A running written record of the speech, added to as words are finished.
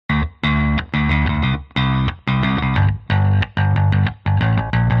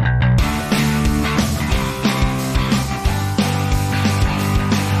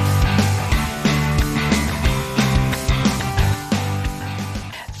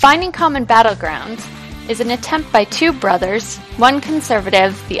Finding Common Battleground is an attempt by two brothers, one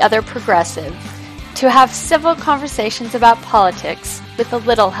conservative, the other progressive, to have civil conversations about politics with a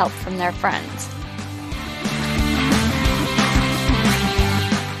little help from their friends.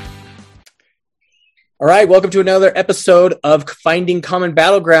 All right, welcome to another episode of Finding Common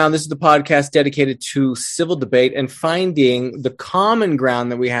Battleground. This is the podcast dedicated to civil debate and finding the common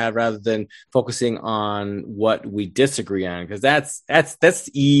ground that we have rather than focusing on what we disagree on, because that's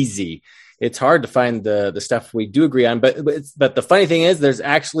easy. It's hard to find the stuff we do agree on, but the funny thing is there's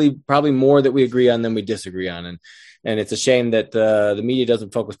actually probably more that we agree on than we disagree on, and it's a shame that the media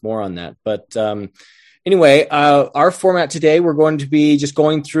doesn't focus more on that. But anyway, our format today, we're going to be just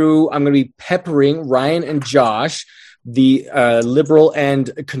going through, I'm going to be peppering Ryan and Josh, the liberal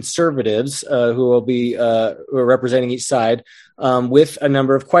and conservatives who will be representing each side with a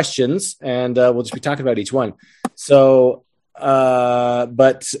number of questions, and we'll just be talking about each one. So, yeah,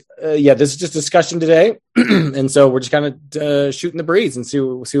 this is just discussion today. And so we're just kind of shooting the breeze and see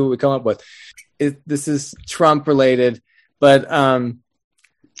what we come up with. This is Trump related, but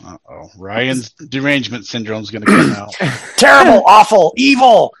Ryan's derangement syndrome is going to come out. Terrible, awful,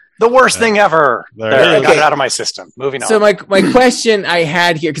 evil, the worst thing ever. I got it out of my system. Moving on. So my question I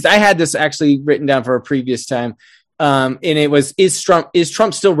had here, because I had this actually written down for a previous time, and it was, is Trump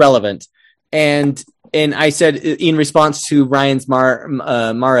still relevant? And I said in response to Ryan's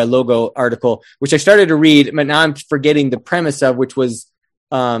Mar-a-Lago article, which I started to read, but now I'm forgetting the premise of, which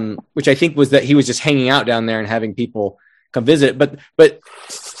I think was that he was just hanging out down there and having people come visit, but the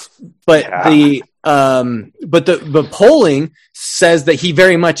polling says that he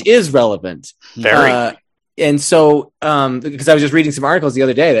very much is relevant. And so because I was just reading some articles the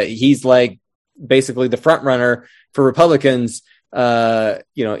other day that he's like basically the front runner for Republicans,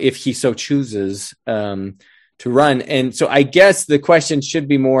 if he so chooses to run. And so I guess the question should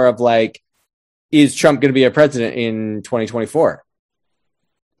be more of like, is Trump going to be a president in 2024?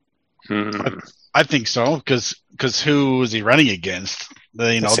 I think so, because who is he running against?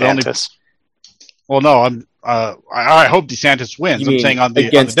 DeSantis. I hope DeSantis wins. I'm saying on the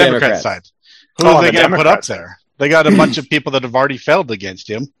Democrat side. Who are they going to put up there? They got a bunch of people that have already failed against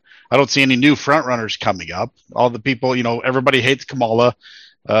him. I don't see any new front runners coming up. All the people, everybody hates Kamala.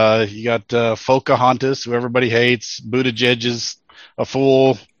 You got Pocahontas, who everybody hates. Buttigieg is a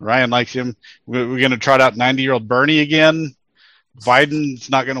fool. Ryan likes him. We're going to trot out 90-year-old Bernie again. Biden's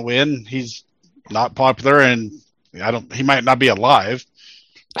not going to win. He's not popular, and he might not be alive.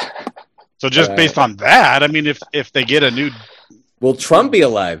 So just based on that, I mean, if they get a new, will Trump be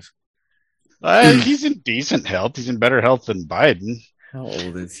alive? He's in decent health. He's in better health than Biden. How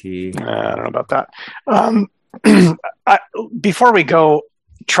old is he? I don't know about that. Before we go,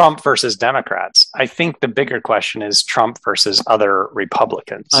 Trump versus Democrats, I think the bigger question is Trump versus other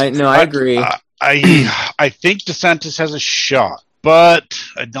Republicans. I agree. I think DeSantis has a shot, but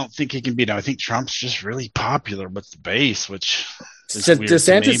I don't think he can beat him. I think Trump's just really popular with the base, which is weird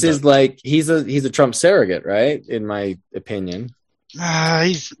DeSantis to me, is like he's a Trump surrogate, right? In my opinion,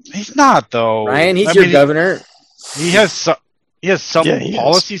 he's not though. Ryan, he's your governor. He has some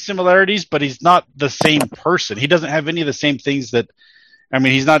policy similarities, but he's not the same person. He doesn't have any of the same things that. I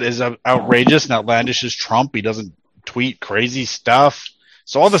mean, he's not as outrageous and outlandish as Trump. He doesn't tweet crazy stuff.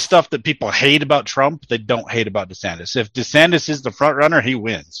 So all the stuff that people hate about Trump, they don't hate about DeSantis. If DeSantis is the front runner, he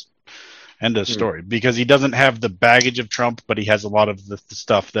wins. End of story. Because he doesn't have the baggage of Trump, but he has a lot of the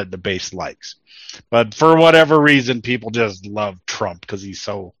stuff that the base likes. But for whatever reason, people just love Trump because he's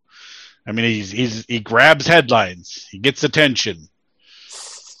so. I mean, he grabs headlines. He gets attention.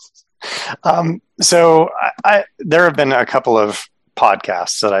 So there have been a couple of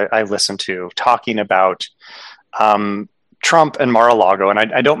podcasts that I listen to talking about Trump and Mar-a-Lago, and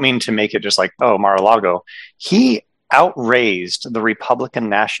I don't mean to make it just like, oh, Mar-a-Lago. He outraised the Republican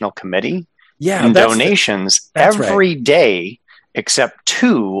National Committee in donations every day except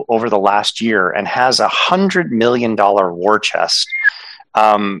 2 over the last year, and has $100 million war chest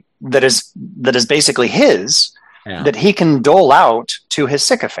that is basically his. Yeah. That he can dole out to his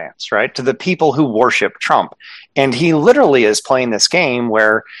sycophants, right? To the people who worship Trump. And he literally is playing this game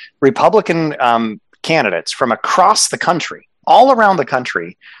where Republican candidates from across the country, all around the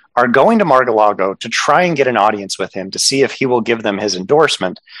country, are going to Mar-a-Lago to try and get an audience with him to see if he will give them his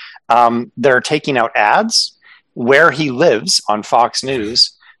endorsement. They're taking out ads where he lives on Fox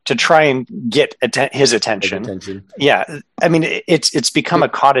News to try and get his attention. Yeah. I mean, it's become a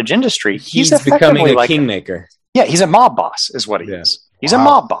cottage industry. He's becoming a kingmaker. Yeah, he's a mob boss is what he is. He's a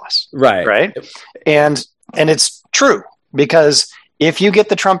mob boss. Right. And it's true, because if you get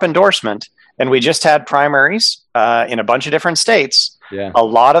the Trump endorsement, and we just had primaries in a bunch of different states, Yeah. a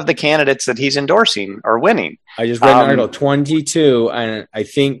lot of the candidates that he's endorsing are winning. I just read an article, 22, and I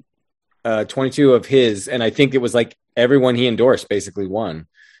think 22 of his, and I think it was like everyone he endorsed basically won.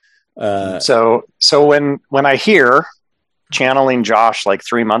 So when I hear, channeling Josh like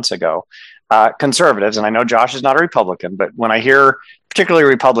 3 months ago, conservatives, and I know Josh is not a Republican, but when I hear particularly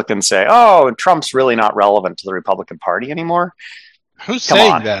Republicans say, "Oh, Trump's really not relevant to the Republican Party anymore," who's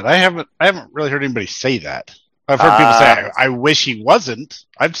saying that? I haven't really heard anybody say that. I've heard people say, "I wish he wasn't."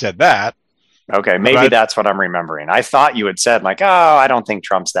 I've said that. Okay, maybe that's what I'm remembering. I thought you had said like, "Oh, I don't think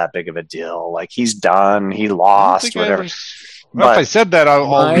Trump's that big of a deal. Like he's done, he lost, whatever." Well, if I said that,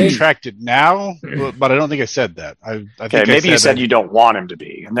 I'll retract it now. But I don't think I said that. I think maybe you said you don't want him to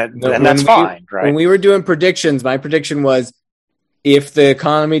be, and that's fine, right? When we were doing predictions, my prediction was if the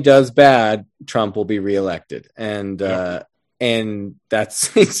economy does bad, Trump will be reelected, and that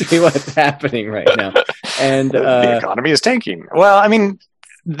seems to be what's happening right now. And the economy is tanking. Well, I mean,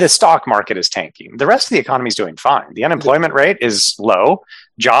 the stock market is tanking. The rest of the economy is doing fine. The unemployment rate is low.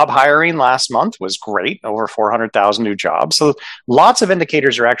 Job hiring last month was great, over 400,000 new jobs. So lots of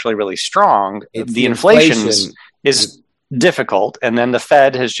indicators are actually really strong. The inflation is difficult. And then the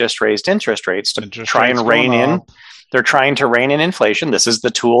Fed has just raised interest rates to try and rein in. They're trying to rein in inflation. This is the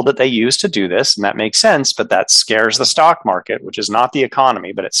tool that they use to do this, and that makes sense, but that scares the stock market, which is not the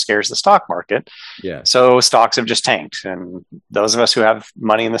economy, but it scares the stock market. Yeah. So stocks have just tanked, and those of us who have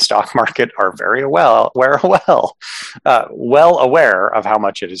money in the stock market are very well aware of how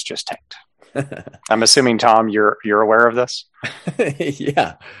much it has just tanked. I'm assuming, Tom, you're aware of this?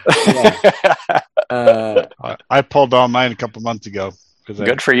 Yeah. I pulled on mine a couple months ago.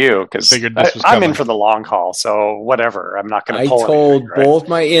 Good for you, because I'm in for the long haul, so whatever. I'm not going to pull. I told both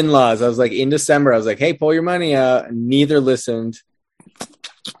my in-laws, I was like, in December, I was like, hey, pull your money out. Neither listened.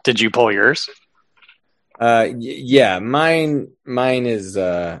 Did you pull yours? Yeah, mine is.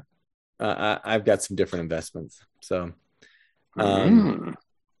 I've got some different investments. So,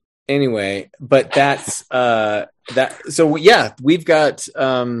 anyway, but that's that. So yeah, we've got.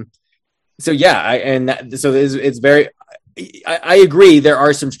 So it's very. I agree. There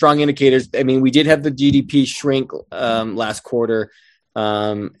are some strong indicators. I mean, we did have the GDP shrink last quarter,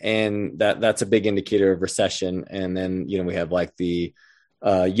 and that's a big indicator of recession. And then we have like the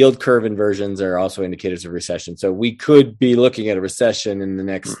yield curve inversions are also indicators of recession. So we could be looking at a recession in the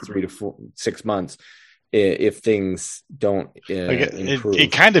next 3 to 6 months if things don't improve.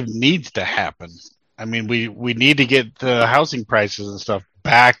 It kind of needs to happen. I mean, we need to get the housing prices and stuff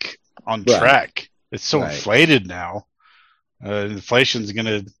back on track. It's so inflated now. Inflation's going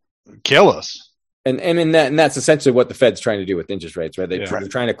to kill us. And that's essentially what the Fed's trying to do with interest rates, right? They're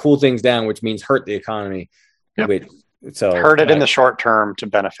trying to cool things down, which means hurt the economy. Yep. Hurt it in the short term to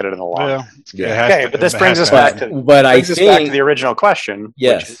benefit it in the long. Yeah. Okay, but this brings us back to the original question,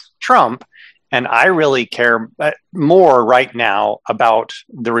 which is Trump. And I really care more right now about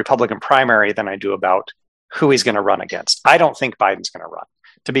the Republican primary than I do about who he's going to run against. I don't think Biden's going to run.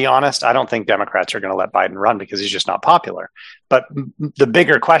 To be honest, I don't think Democrats are going to let Biden run because he's just not popular. But the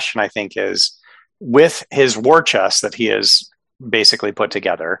bigger question, I think, is with his war chest that he has basically put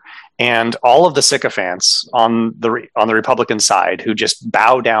together and all of the sycophants on the Republican side who just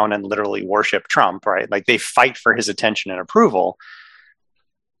bow down and literally worship Trump, right? Like they fight for his attention and approval.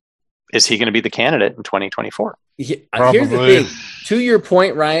 Is he going to be the candidate in 2024? Here's the thing. To your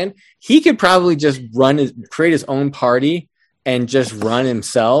point, Ryan, he could probably just create his own party and just run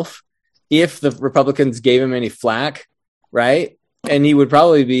himself if the Republicans gave him any flack, right? And he would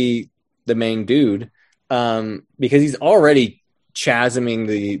probably be the main dude because he's already chasming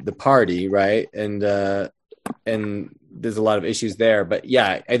the party, right? And there's a lot of issues there. But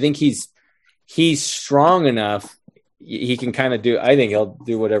yeah, I think he's strong enough. He can kind of I think he'll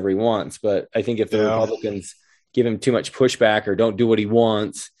do whatever he wants. But I think if the Republicans give him too much pushback or don't do what he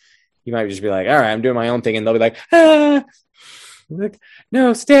wants, he might just be like, all right, I'm doing my own thing. And they'll be like, like,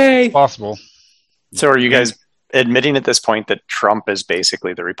 no, stay. Possible. So are you guys admitting at this point that Trump is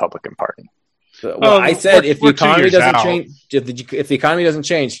basically the Republican Party? Well, I said if the economy doesn't change, if the economy doesn't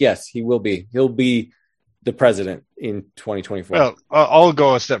change, yes, he will be. He'll be the president in 2024. Well, I'll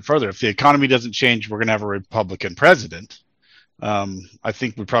go a step further. If the economy doesn't change, we're going to have a Republican president. I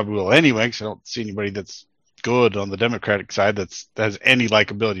think we probably will anyway, because I don't see anybody that's good on the Democratic side that has any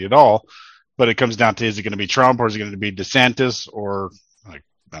likability at all. But it comes down to, is it going to be Trump or is it going to be DeSantis or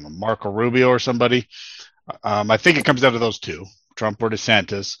Marco Rubio or somebody? I think it comes down to those two, Trump or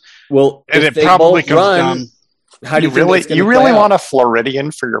DeSantis. Well, and it probably comes down. How do you really want a Floridian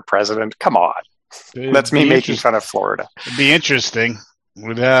for your president? Come on. That's me making fun of Florida. It'd be interesting.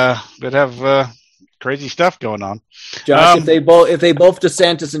 We'd have crazy stuff going on. Josh, if they both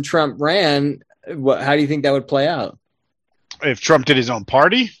DeSantis and Trump ran, how do you think that would play out? If Trump did his own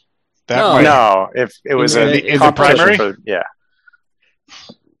party, if it was a primary,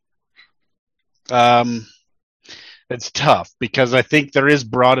 it's tough because I think there is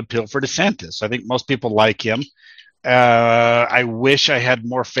broad appeal for DeSantis. I think most people like him. I wish I had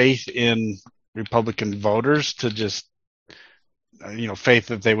more faith in Republican voters to just, faith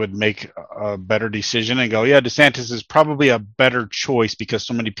that they would make a better decision and go, yeah, DeSantis is probably a better choice because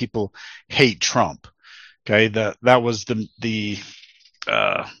so many people hate Trump. Okay, that was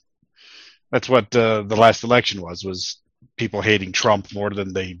that's what the last election was people hating Trump more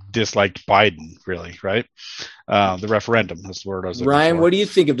than they disliked Biden, really, right? The referendum, that's the word I was looking Ryan, for. what do you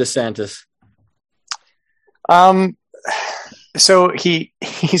think of DeSantis? So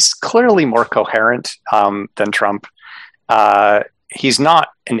he's clearly more coherent than Trump. He's not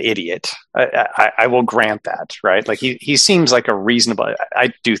an idiot. I will grant that, right? Like he seems like a reasonable.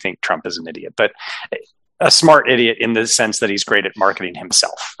 I do think Trump is an idiot, but a smart idiot in the sense that he's great at marketing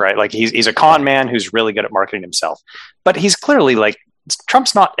himself, right? Like he's a con man who's really good at marketing himself, but he's clearly like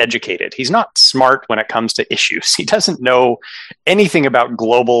Trump's not educated. He's not smart when it comes to issues. He doesn't know anything about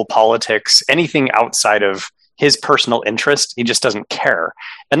global politics, anything outside of his personal interest. He just doesn't care.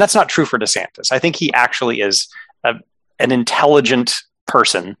 And that's not true for DeSantis. I think he actually is an intelligent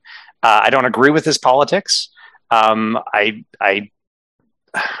person. I don't agree with his politics. I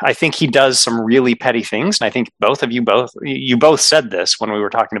think he does some really petty things. And I think you both said this when we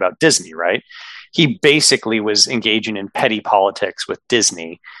were talking about Disney, right? He basically was engaging in petty politics with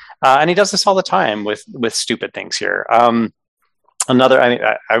Disney. And he does this all the time with stupid things here. I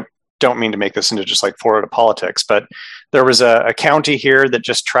don't mean to make this into just like Florida politics, but there was a county here that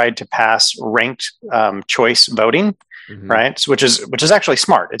just tried to pass ranked choice voting. Mm-hmm. Right. So, which is actually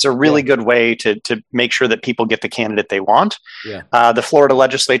smart. It's a really good way to make sure that people get the candidate they want. Yeah. The Florida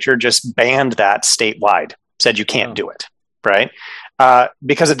legislature just banned that statewide, said you can't do it. Right.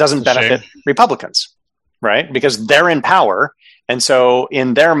 Because it doesn't benefit Republicans. Right. Because they're in power. And so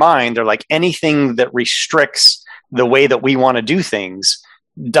in their mind, they're like anything that restricts the way that we want to do things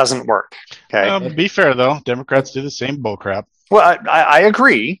doesn't work. Okay. Be fair, though. Democrats do the same bullcrap. Well, I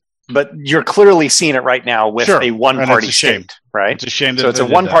agree. But you're clearly seeing it right now with a one-party state, right? It's a shame. So it's a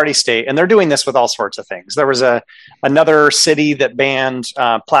one-party state, and they're doing this with all sorts of things. There was another city that banned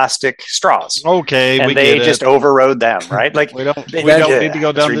plastic straws. Okay, and they just overrode them, right? Like we don't need to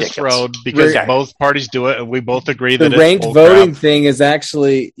go down this road because both parties do it, and we both agree that the ranked voting thing is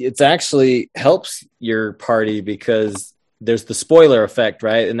actually helps your party because there's the spoiler effect,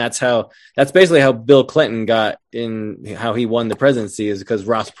 right? And that's basically how Bill Clinton got in, how he won the presidency, is because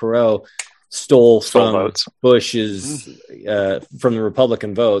Ross Perot stole from votes. Bush's from the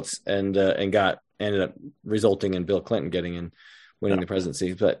Republican votes and ended up resulting in Bill Clinton winning the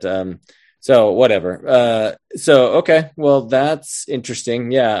presidency. But so whatever. Okay, well that's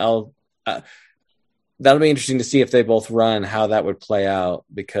interesting. Yeah, that'll be interesting to see if they both run, how that would play out,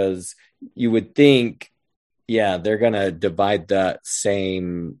 because you would think. Yeah, they're going to divide that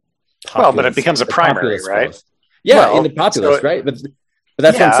same. Well, but it becomes a primary, right? Yeah, in the populace, right? But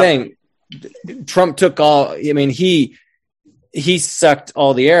that's what I'm saying. Trump took all. I mean, he sucked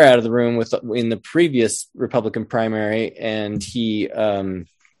all the air out of the room in the previous Republican primary, and he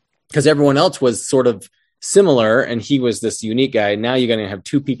because everyone else was sort of similar, and he was this unique guy. Now you're going to have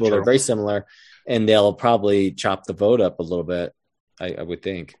two people that are very similar, and they'll probably chop the vote up a little bit. I would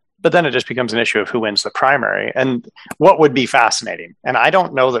think. But then it just becomes an issue of who wins the primary. And what would be fascinating, and I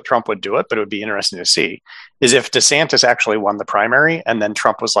don't know that Trump would do it, but it would be interesting to see, is if DeSantis actually won the primary and then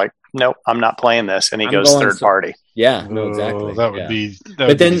Trump was like, nope, I'm not playing this. And he goes third party. Yeah, no, exactly. That would be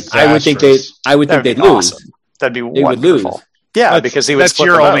but then disastrous. I would think they'd lose. Awesome. That'd be they wonderful. Would lose. Yeah, because he would that's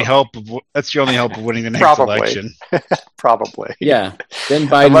your only hope. That's your only hope of winning the next election. Probably. Yeah. Then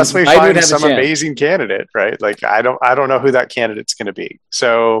Biden, unless we Biden find some amazing candidate, right? Like I don't know who that candidate's going to be.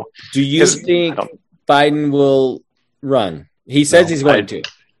 So, do you think Biden will run? He says he's going to.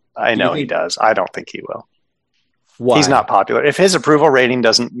 I know he does. I don't think he will. Why? He's not popular. If his approval rating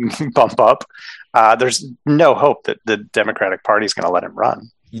doesn't bump up, there's no hope that the Democratic Party is going to let him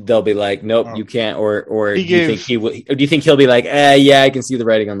run. They'll be like, nope, you can't. Or do you think he will? Do you think he'll be like, yeah, I can see the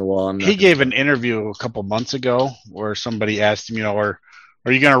writing on the wall? He gave an interview a couple months ago where somebody asked him, are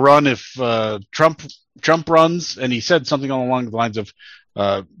you going to run if Trump runs? And he said something along the lines of,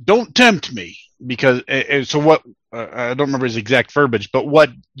 "Don't tempt me," because so what? I don't remember his exact verbiage, but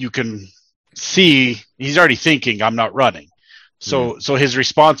what you can see, he's already thinking, "I'm not running." So his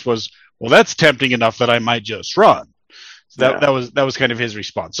response was, "Well, that's tempting enough that I might just run." So that was kind of his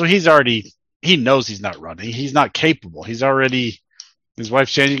response. So he's already he knows he's not running. He's not capable. His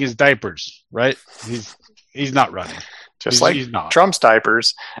wife's changing his diapers, right? He's not running. Just like Trump's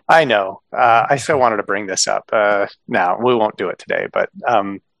diapers. I know. I still wanted to bring this up. Now, we won't do it today, but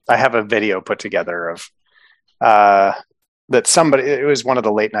I have a video put together of that somebody, it was one of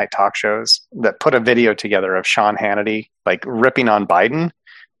the late night talk shows that put a video together of Sean Hannity like ripping on Biden,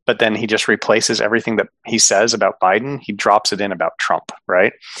 but then he just replaces everything that he says about Biden. He drops it in about Trump,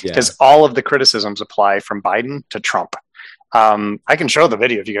 right? Because all of the criticisms apply from Biden to Trump. I can show the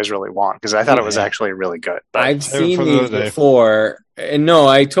video if you guys really want, because I thought it was actually really good. But I've seen these before, and no,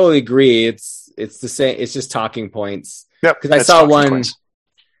 I totally agree. It's the same. It's just talking points. Yep. Because I saw one.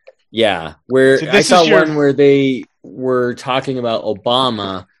 Yeah, where they were talking about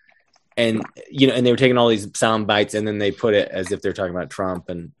Obama, and and they were taking all these sound bites, and then they put it as if they're talking about Trump,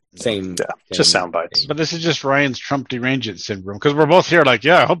 and same just sound bites. But this is just Ryan's Trump derangement syndrome, because we're both here like,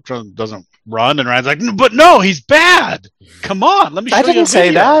 I hope Trump doesn't run, and Ryan's like, but no, he's bad. Come on, let me show you. I didn't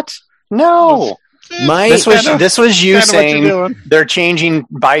say that. No. This was you saying they're changing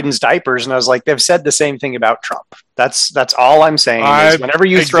Biden's diapers, and I was like, they've said the same thing about Trump. That's all I'm saying. Is whenever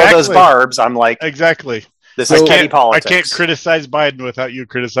you throw those barbs, I'm like, exactly. This is petty politics. I can't criticize Biden without you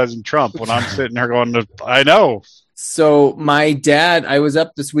criticizing Trump. When I'm sitting here going, I know. So my dad, I was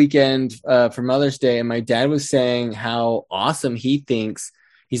up this weekend for Mother's Day, and my dad was saying how awesome he thinks.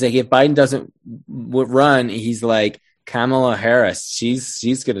 He's like, if Biden doesn't run, he's like, Kamala Harris,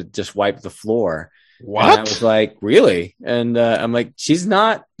 she's gonna just wipe the floor. What? And I was like, really? And I'm like, she's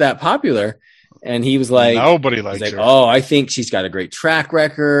not that popular. And he was like, nobody likes her. Oh, I think she's got a great track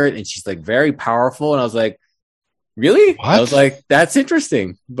record, and she's like very powerful. And I was like, really? What? I was like, that's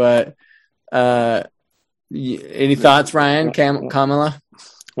interesting. But any thoughts, Ryan? Kamala?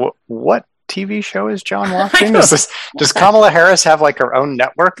 What TV show is John watching? Does Kamala Harris have like her own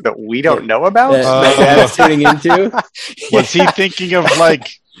network that we don't know about? That's tuning into? Was he thinking of like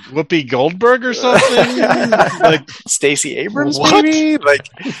Whoopi Goldberg or something? Like Stacey Abrams, maybe? Like,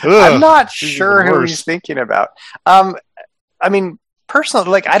 I'm not sure who he's thinking about. I mean, personally,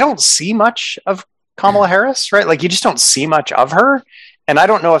 like, I don't see much of Kamala Harris, right? Like, you just don't see much of her. And I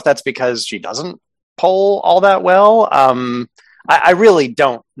don't know if that's because she doesn't poll all that well. I really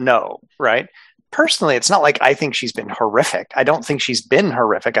don't know, right? Personally, it's not like I think she's been horrific. I don't think she's been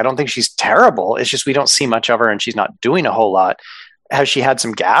horrific. I don't think she's terrible. It's just we don't see much of her, and she's not doing a whole lot. Has she had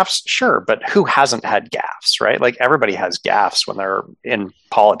some gaffes? Sure, but who hasn't had gaffes, right? Like, everybody has gaffes when they're in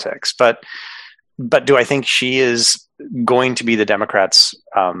politics. But do I think she is going to be the Democrats'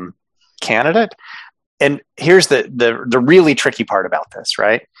 candidate? And here's the really tricky part about this,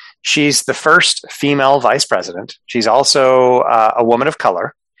 right? She's the first female vice president. She's also a woman of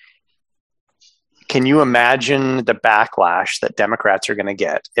color. Can you imagine the backlash that Democrats are going to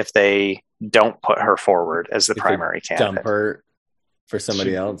get if they don't put her forward as the primary candidate? Dump her for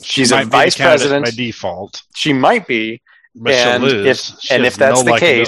somebody else. She's a vice president by default. She might be. But she'll lose. If that's the case,